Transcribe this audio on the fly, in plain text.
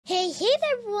Hey there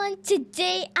everyone!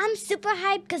 Today I'm super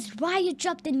hyped because Riot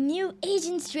dropped the new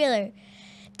Agents trailer.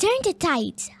 Turn the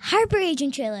Tides, Harbor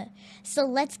Agent trailer. So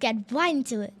let's get right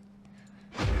into it.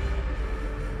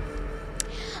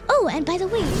 Oh, and by the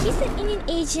way, he's an Indian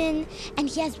agent and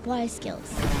he has water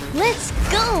skills. Let's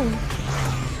go!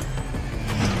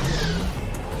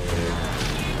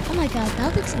 Oh my god,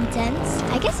 that looks intense.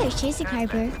 I guess they're chasing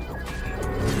Harbor.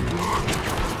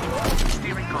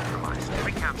 Steering compromised.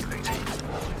 Recalculating.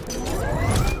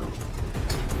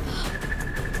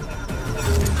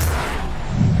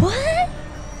 What?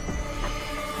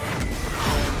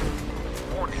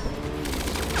 Warning.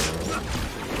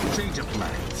 Change of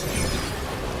plans.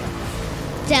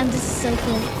 Damn, this is so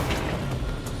cool.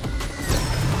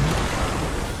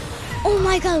 Oh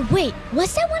my god, wait,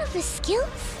 was that one of his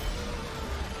skills?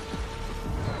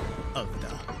 Of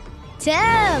the.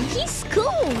 Damn, he's cool.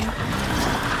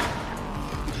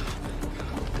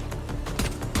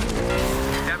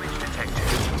 Damage detected.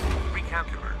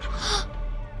 Recalculate.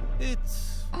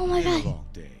 It's Oh my been god. a long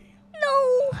day.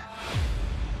 No.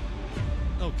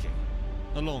 Okay,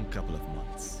 a long couple of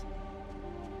months.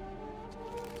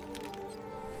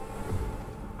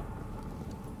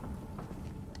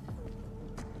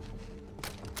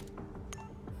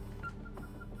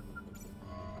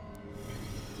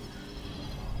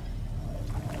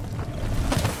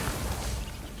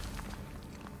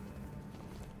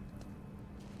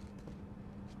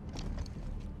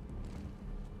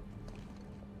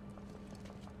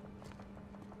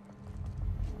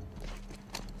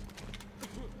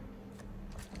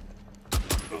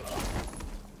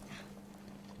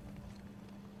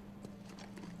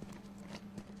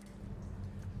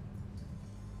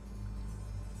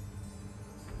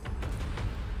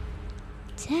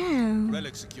 Damn,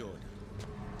 Relic secured.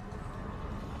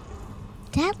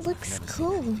 that looks Never seen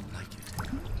cool. anything like it.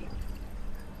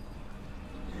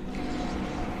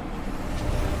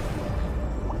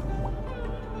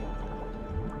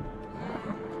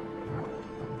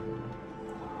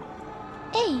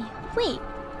 Hey, wait,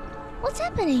 what's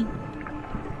happening?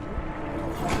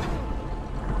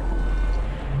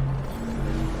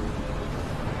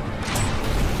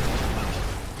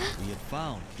 We had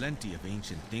found plenty of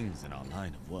ancient things in our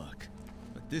line of work,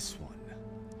 but this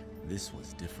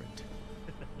was different.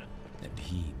 And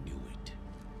he knew it.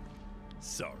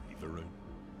 Sorry, Varun,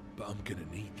 but I'm gonna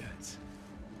need that.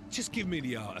 Just give me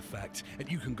the artifact,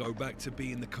 and you can go back to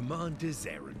being the commander's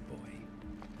errand boy.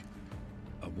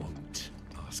 I won't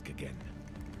ask again.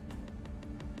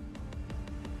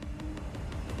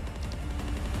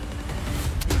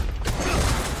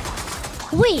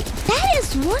 Wait, that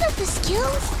is one of the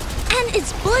skills? And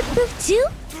it's bulletproof too?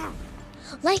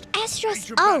 Like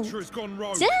Astra's own. has gone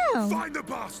rogue. Damn. Find the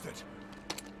bastard.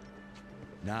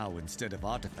 Now, instead of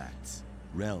artifacts,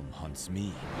 Realm hunts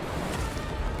me.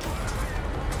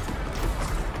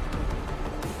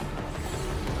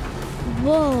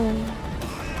 Whoa.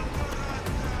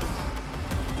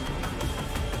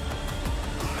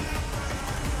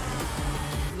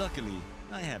 Luckily,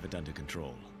 I have it under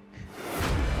control.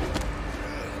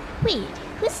 Wait,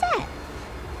 who's that?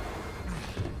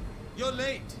 You're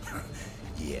late!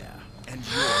 Yeah, and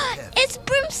you're heavy. It's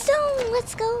Brimstone!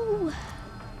 Let's go!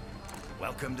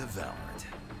 Welcome to Valorant.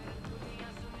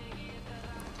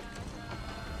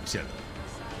 Cello.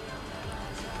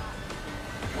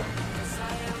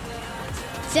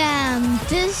 Damn,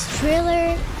 this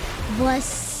trailer was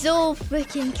so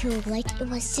freaking cool. Like, it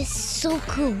was just so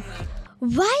cool.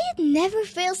 Riot never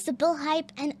fails to build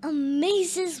hype and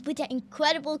amazes with their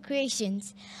incredible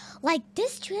creations. Like,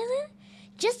 this trailer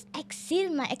just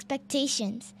exceeded my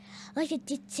expectations. Like, the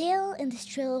detail in this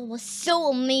trailer was so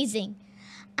amazing.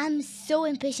 I'm so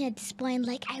impatient at this point.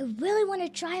 Like, I really want to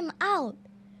try them out.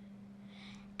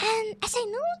 And as I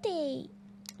know, they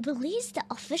released the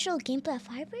official gameplay of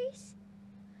Harbors.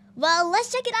 Well,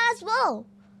 let's check it out as well.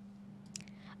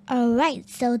 Alright,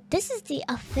 so this is the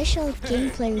official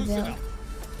gameplay reveal.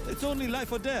 It's only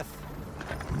life or death.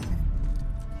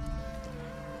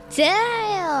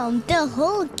 Damn, the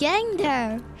whole gang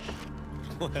there.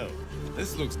 Well,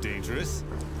 this looks dangerous.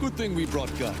 Good thing we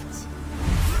brought guns.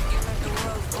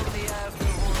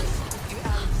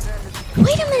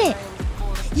 Wait a minute.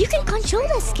 You can control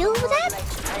the skill with that?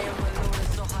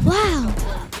 Wow.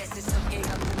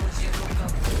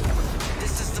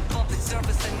 This is the public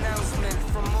service announcement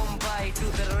from Mumbai to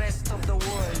the rest of the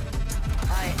world.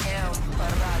 I am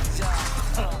Raja.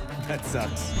 That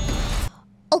sucks.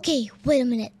 Okay, wait a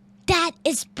minute. That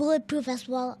is bulletproof as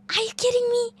well. Are you kidding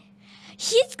me?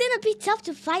 He's gonna be tough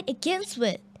to fight against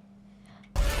with.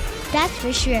 That's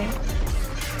for sure.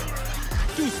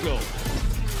 Too slow.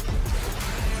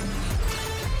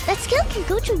 That skill can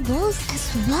go through walls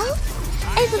as well?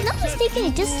 And if I'm not mistaken,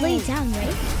 it just lays down,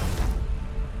 right?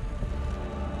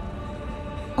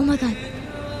 Oh my god.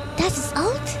 That's his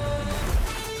ult?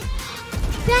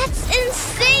 That's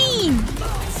insane!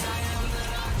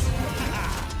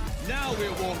 Now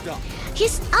we're warmed up.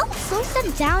 His ult slows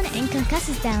them down and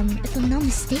concusses them, if I'm not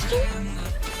mistaken.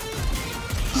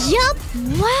 Yup!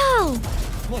 Wow!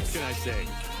 What can I say?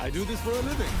 I do this for a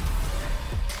living.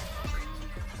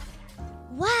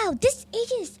 Wow, this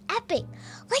agent is epic.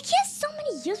 Like, he has so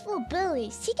many useful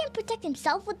abilities. He can protect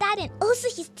himself with that and also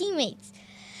his teammates.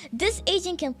 This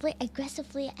agent can play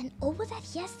aggressively, and over that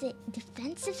he has the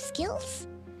defensive skills.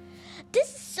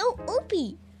 This is so OP.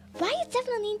 Riot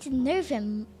definitely need to nerf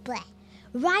him. Bleh.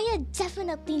 Riot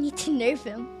definitely need to nerf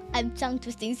him. I'm tongue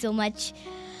twisting so much.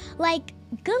 Like,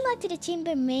 good luck to the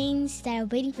chamber mains that are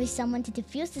waiting for someone to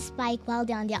defuse the spike while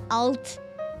they're on their ult.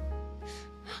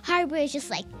 Harbor is just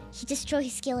like, he just throw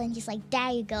his skill and he's like,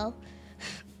 there you go.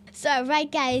 So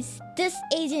alright guys, this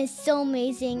agent is so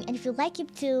amazing, and if you like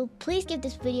it too, please give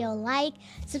this video a like,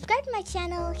 subscribe to my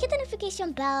channel, hit the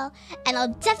notification bell, and I'll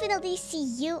definitely see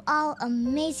you all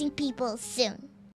amazing people soon.